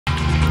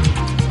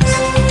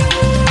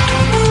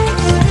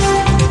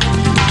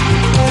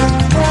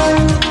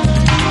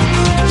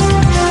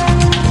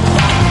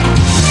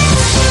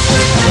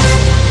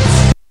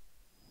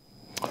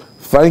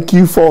Thank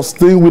you for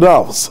staying with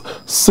us.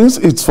 Since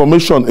its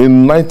formation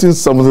in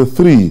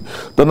 1973,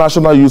 the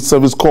National Youth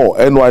Service Corps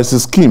NYSC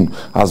scheme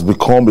has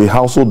become a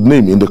household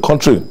name in the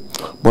country.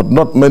 But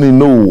not many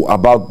know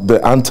about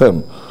the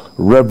anthem.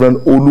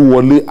 Reverend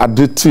Oluwole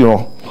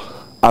Adetiran,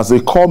 as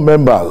a corps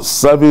member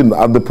serving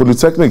at the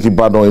Polytechnic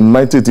Ibadan in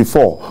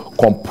 1984,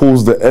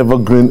 composed the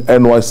evergreen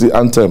NYSC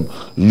Anthem,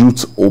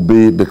 Youth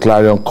Obey the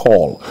Clarion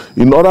Call,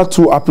 in order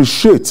to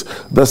appreciate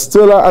the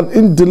stellar and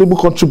indelible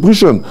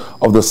contribution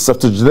of the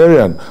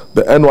septuagenarian.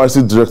 The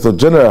NYSC Director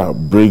General,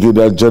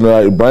 Brigadier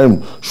General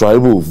Ibrahim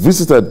Shuaibu,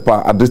 visited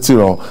Pa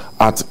Adetiran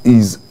at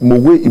his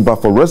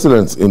Mowe-Ibafo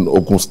residence in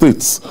Ogun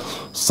State,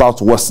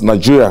 southwest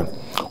Nigeria.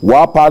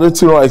 While Pa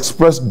Adetiran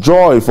expressed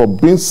joy for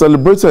being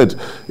celebrated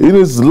in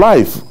his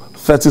life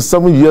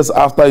 37 years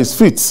after his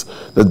feats,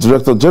 the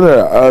Director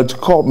General urged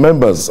corps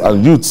members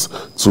and youths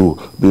to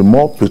be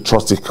more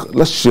patriotic.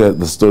 Let's share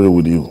the story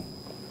with you.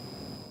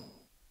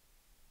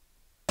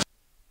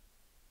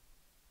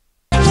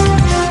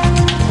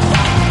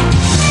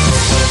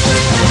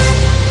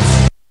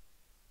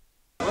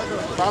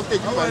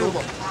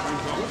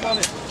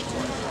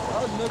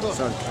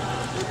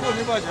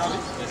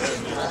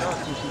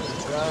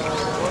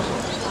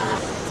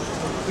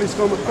 Please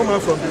come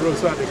out from the road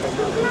so they can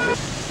go.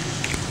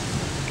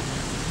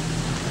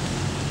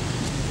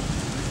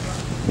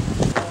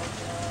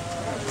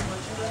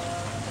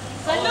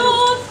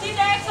 Salute the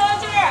next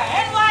soldier,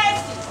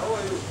 NYSC. How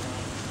are you?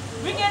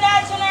 Brigadier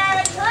General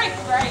Ibrahim,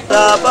 right?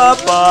 Ba ba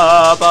ba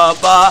ba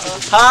ba.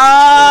 Ha!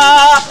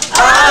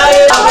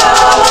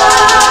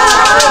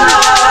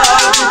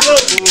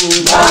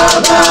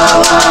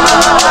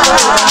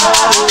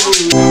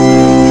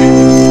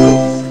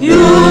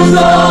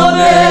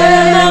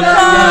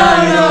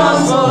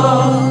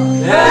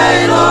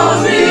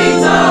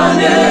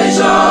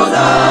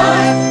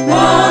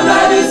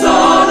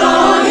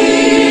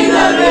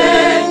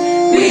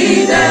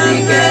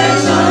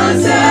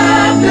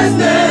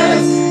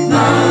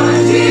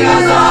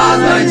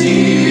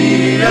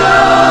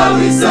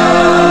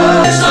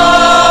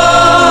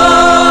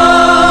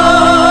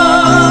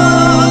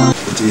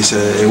 It is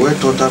a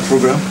well-thought-out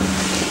program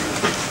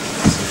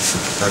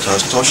that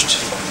has touched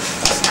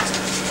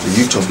the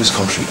youth of this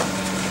country. I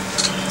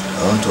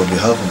want to, on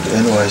behalf of the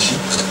NYSC,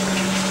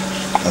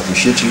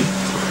 appreciate you.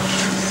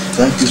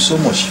 Thank you so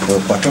much for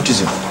your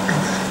patriotism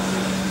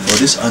for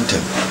this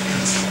anthem.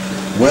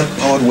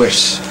 Well-powered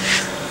words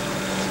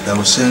that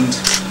will send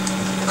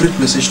great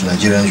message to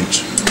Nigerian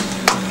youth.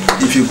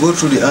 If you go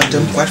through the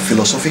anthem, quite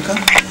philosophical,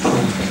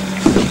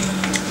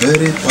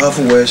 very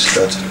powerful words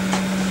that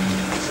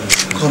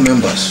corps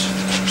members,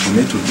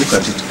 we need to look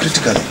at it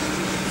critically,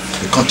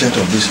 the content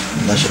of this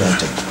national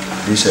anthem,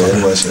 this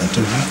NYSC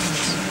anthem.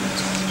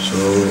 So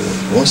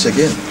once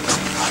again,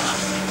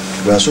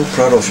 we are so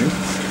proud of you.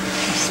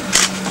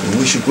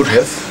 We wish you good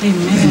health.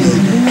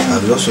 Amen.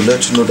 And we also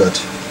let you know that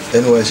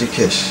NYSC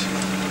cares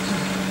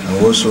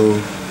and also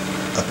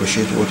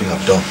appreciate what you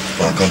have done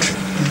for our country.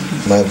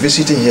 My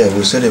visiting here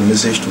will send a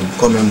message to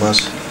corps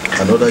members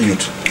and other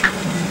youth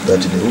that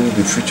they will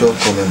be future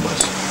corps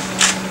members,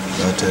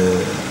 that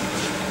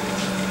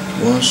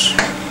once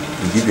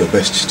you give your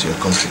best to your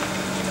country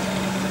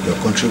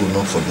will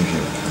not forgive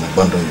you and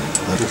abandon you.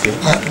 Okay?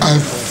 I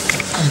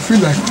feel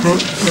like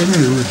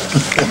running away.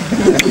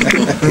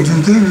 But you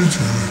gave it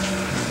to me.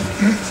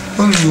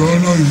 God will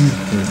honor you.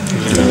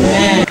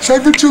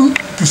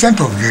 72%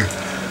 of them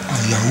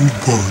are Yahoo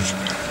boys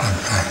and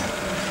I.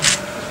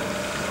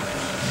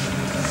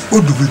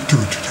 What do we do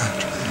to that?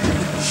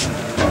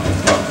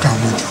 Can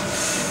we do?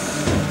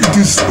 It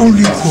is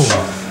only God.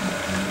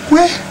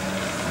 Where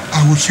I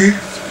would say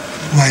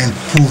we are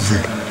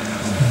improving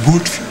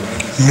both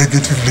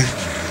negatively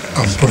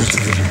and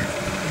positively.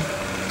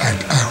 And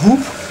I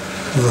hope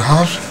we will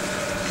have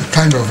a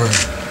kind of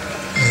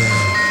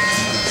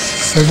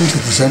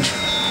 70%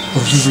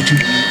 positivity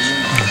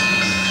and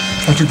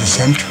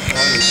 30%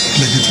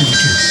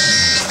 negativity.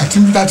 I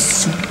think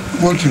that's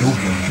what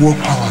work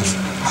powers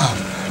have.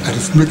 And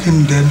it's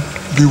making them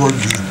be what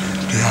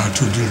they are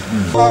today.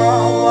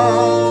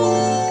 Wow.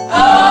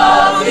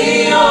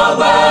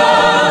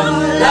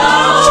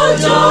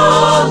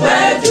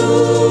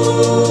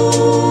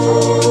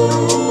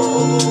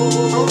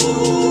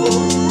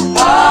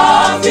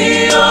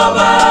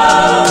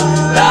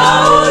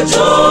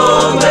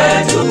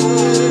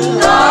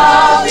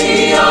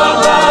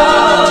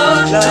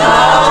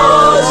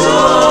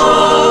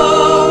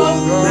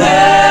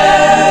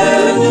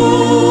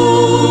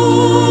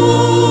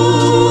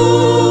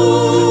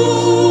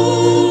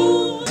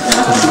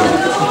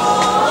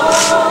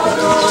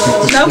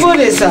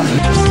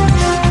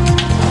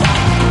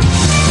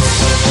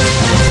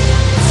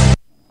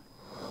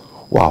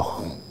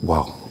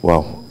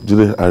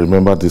 Julie, I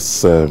remember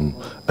this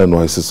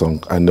NYSC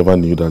song. I never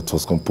knew that it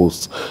was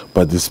composed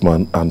by this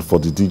man and for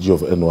the DG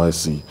of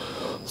NYSC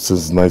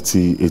since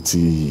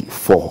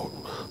 1984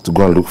 to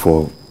go and look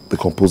for the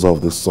composer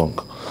of this song.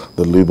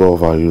 The labor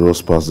of our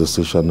heroes past the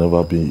sea shall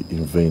never be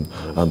in vain.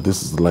 Yes. And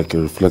this is like a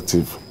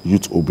reflective,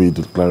 youth obey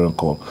the clarion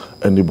call.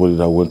 Anybody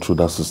that went through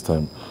that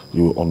system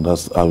you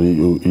understand,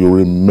 you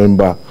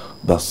remember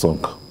that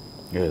song?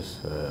 Yes,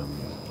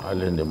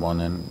 early in the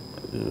morning,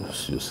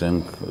 you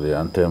sing the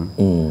anthem,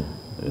 you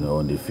know,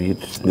 on the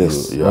feet.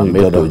 Yes, you are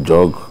made to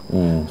jog.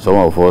 Some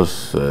of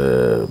us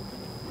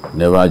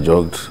never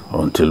jogged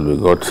until we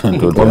got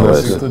into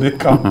the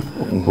camp.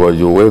 But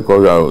you wake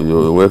up,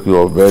 you wake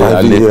you up very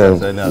early,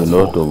 you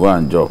know, to go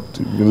and jog.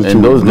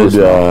 In those days,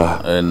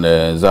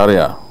 in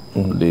Zaria,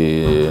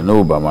 the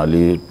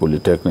Mowe-Ibafo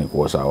Polytechnic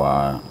was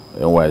our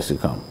NYSC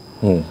camp,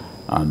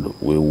 and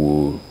we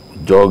would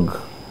jog.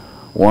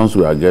 Once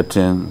we are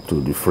getting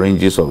to the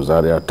fringes of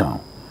Zaria town,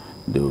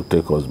 they will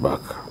take us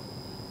back.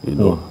 You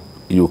know,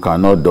 you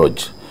cannot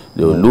dodge.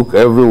 They will look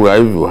everywhere.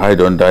 If you hide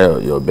under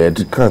your bed,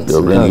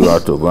 they'll bring you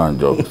out to go and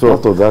jog. So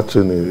out of that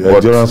training,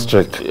 endurance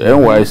check.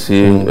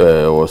 NYC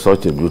was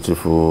such a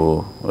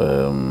beautiful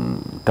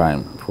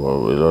time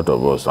for a lot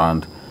of us,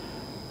 and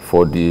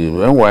for the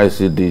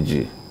NYC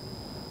DG,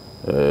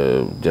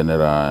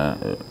 General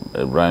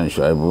Ibrahim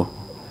Shuaibu,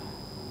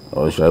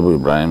 or Shuaibu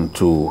Ibrahim,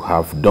 to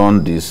have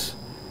done this,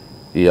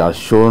 he has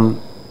shown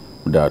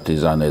that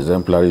he's an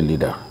exemplary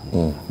leader.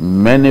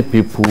 Many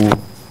people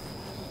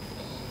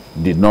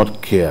did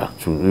not care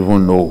to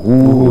even know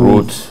who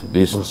wrote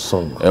this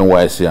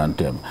NYSC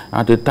anthem.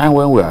 At the time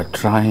when we are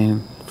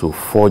trying to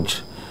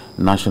forge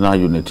national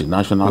unity,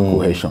 national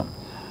cohesion,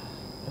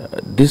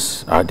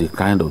 these are the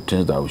kind of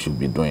things that we should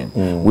be doing.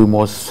 We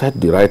must set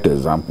the right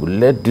example.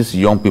 Let these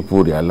young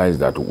people realize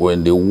that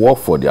when they work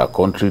for their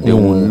country, they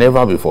will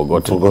never be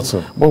forgotten.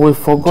 But we've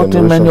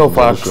forgotten many of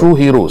our true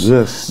heroes.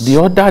 Yes.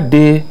 The other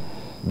day,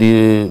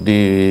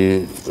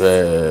 the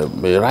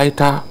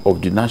writer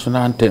of the national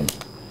anthem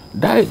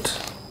died.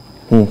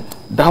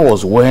 That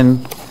was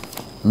when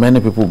many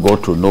people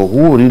got to know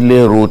who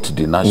really wrote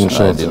the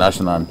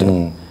national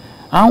anthem.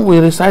 And we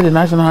recite the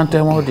national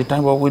anthem all the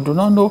time, but we do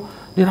not know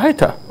the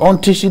writer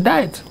until she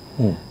died.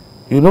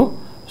 You know,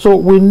 so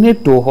we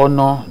need to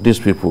honor these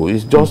people.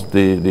 It's just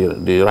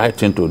the right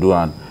thing to do,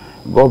 and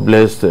God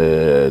bless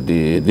the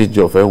DG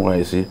of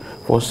NYSC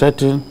for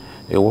setting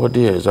a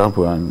worthy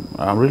example, and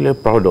I'm really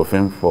proud of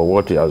him for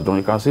what he has done.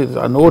 You can see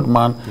an old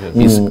man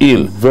is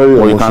ill,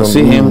 but you can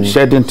see him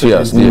shedding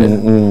tears there.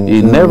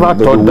 He never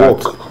thought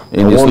that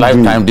in his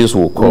lifetime this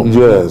will come.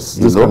 Yes,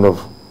 this kind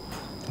of.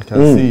 You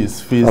can see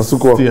his face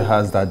still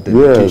has that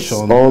dedication.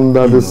 Yes,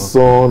 under the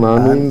sun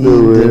and in the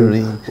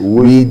rain,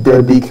 with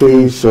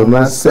dedication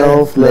and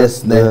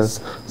selflessness.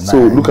 So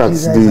look at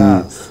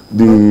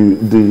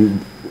the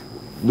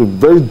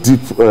very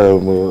deep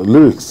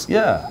lyrics.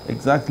 Yeah,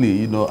 exactly.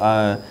 You know,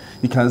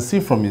 you can see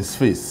from his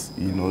face,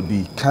 you know,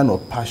 the kind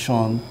of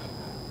passion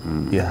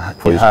he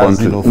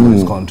has, you know, for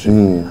his country,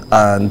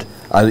 and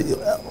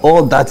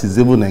all that is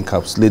even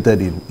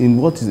encapsulated in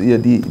what is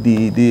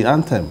the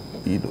anthem,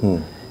 you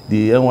know,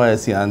 the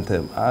NYSC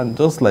anthem. And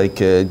just like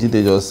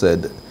Jide just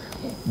said,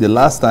 the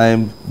last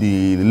time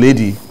the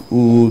lady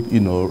who,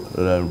 you know,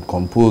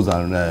 composed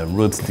and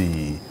wrote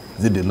the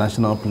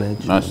national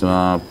pledge,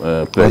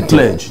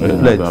 pledge,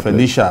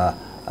 Felicia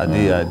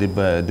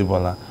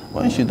Adebola.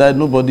 When she died,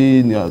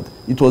 nobody knew.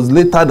 It was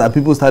later that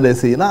people started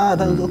saying,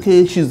 that's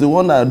okay, she's the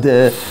one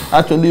that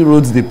actually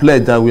wrote the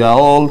pledge that we are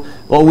all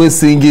always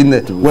singing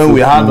when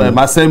we have an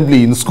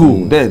assembly in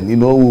school. Then, you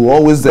know, we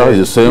always... That is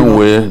the same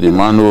way the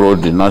man who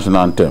wrote the national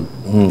anthem.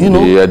 You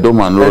know, the Edo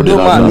man wrote the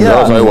national anthem.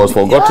 That's why it was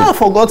forgotten. Yeah,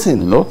 forgotten.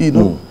 You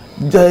know?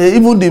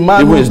 Even the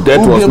man who his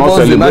death was not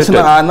celebrated.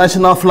 Our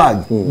national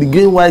flag, the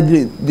game why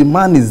the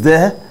man is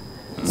there.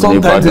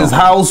 Sometimes his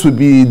house will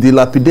be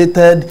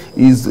dilapidated.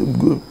 Is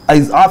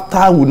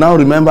after we now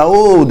remember,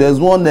 oh, there's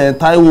one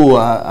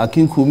Taiwo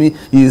Akinkumi,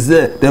 he's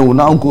there. Then we'll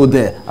now go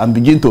there and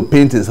begin to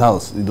paint his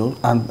house, you know,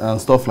 and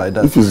stuff like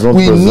that. If it's not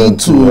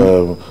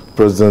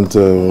President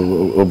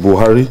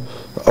Buhari,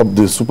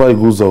 the Super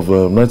Eagles of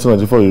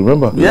 1994, you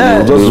remember?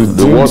 Yeah.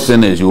 The worst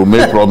thing is you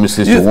make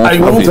promises to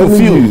one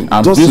fulfill,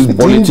 and these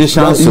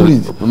politicians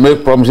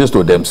make promises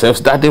to themselves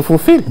that they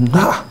fulfill.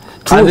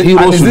 True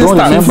heroes don't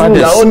remember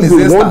they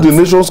won the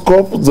Nations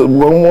Cup, they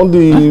won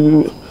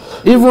the...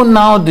 Even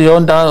now,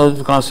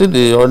 you can see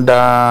the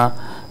under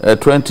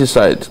 20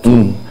 side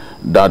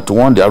that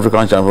won the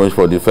African Championship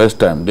for the first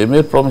time. They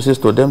made promises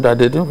to them that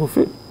they didn't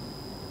fulfill.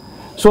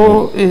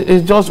 So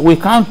it's just, we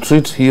can't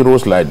treat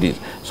heroes like this.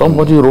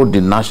 Somebody wrote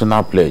the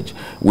national pledge.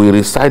 We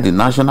recite the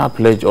national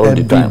pledge all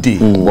the time.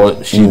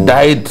 But she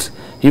died,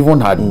 even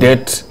her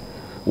death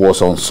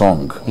was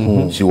unsung.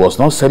 She was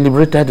not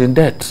celebrated in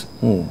death.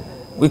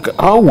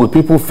 How will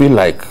people feel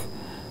like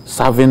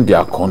serving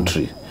their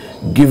country,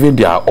 giving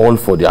their all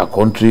for their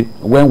country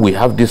when we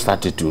have this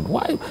attitude?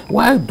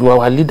 Why do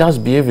our leaders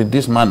behave in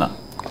this manner?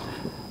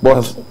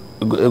 But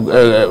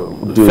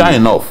fair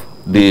enough,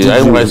 the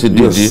NYSC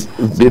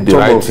did the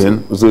right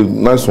thing. It's a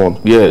nice one.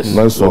 Yes,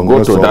 nice one.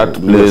 Go to that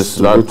place,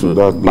 go to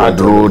that bad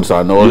roads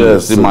and all.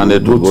 Yes,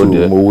 managed to go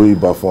there.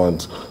 Mowe-Ibafo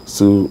and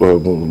still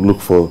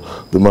look for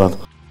the man.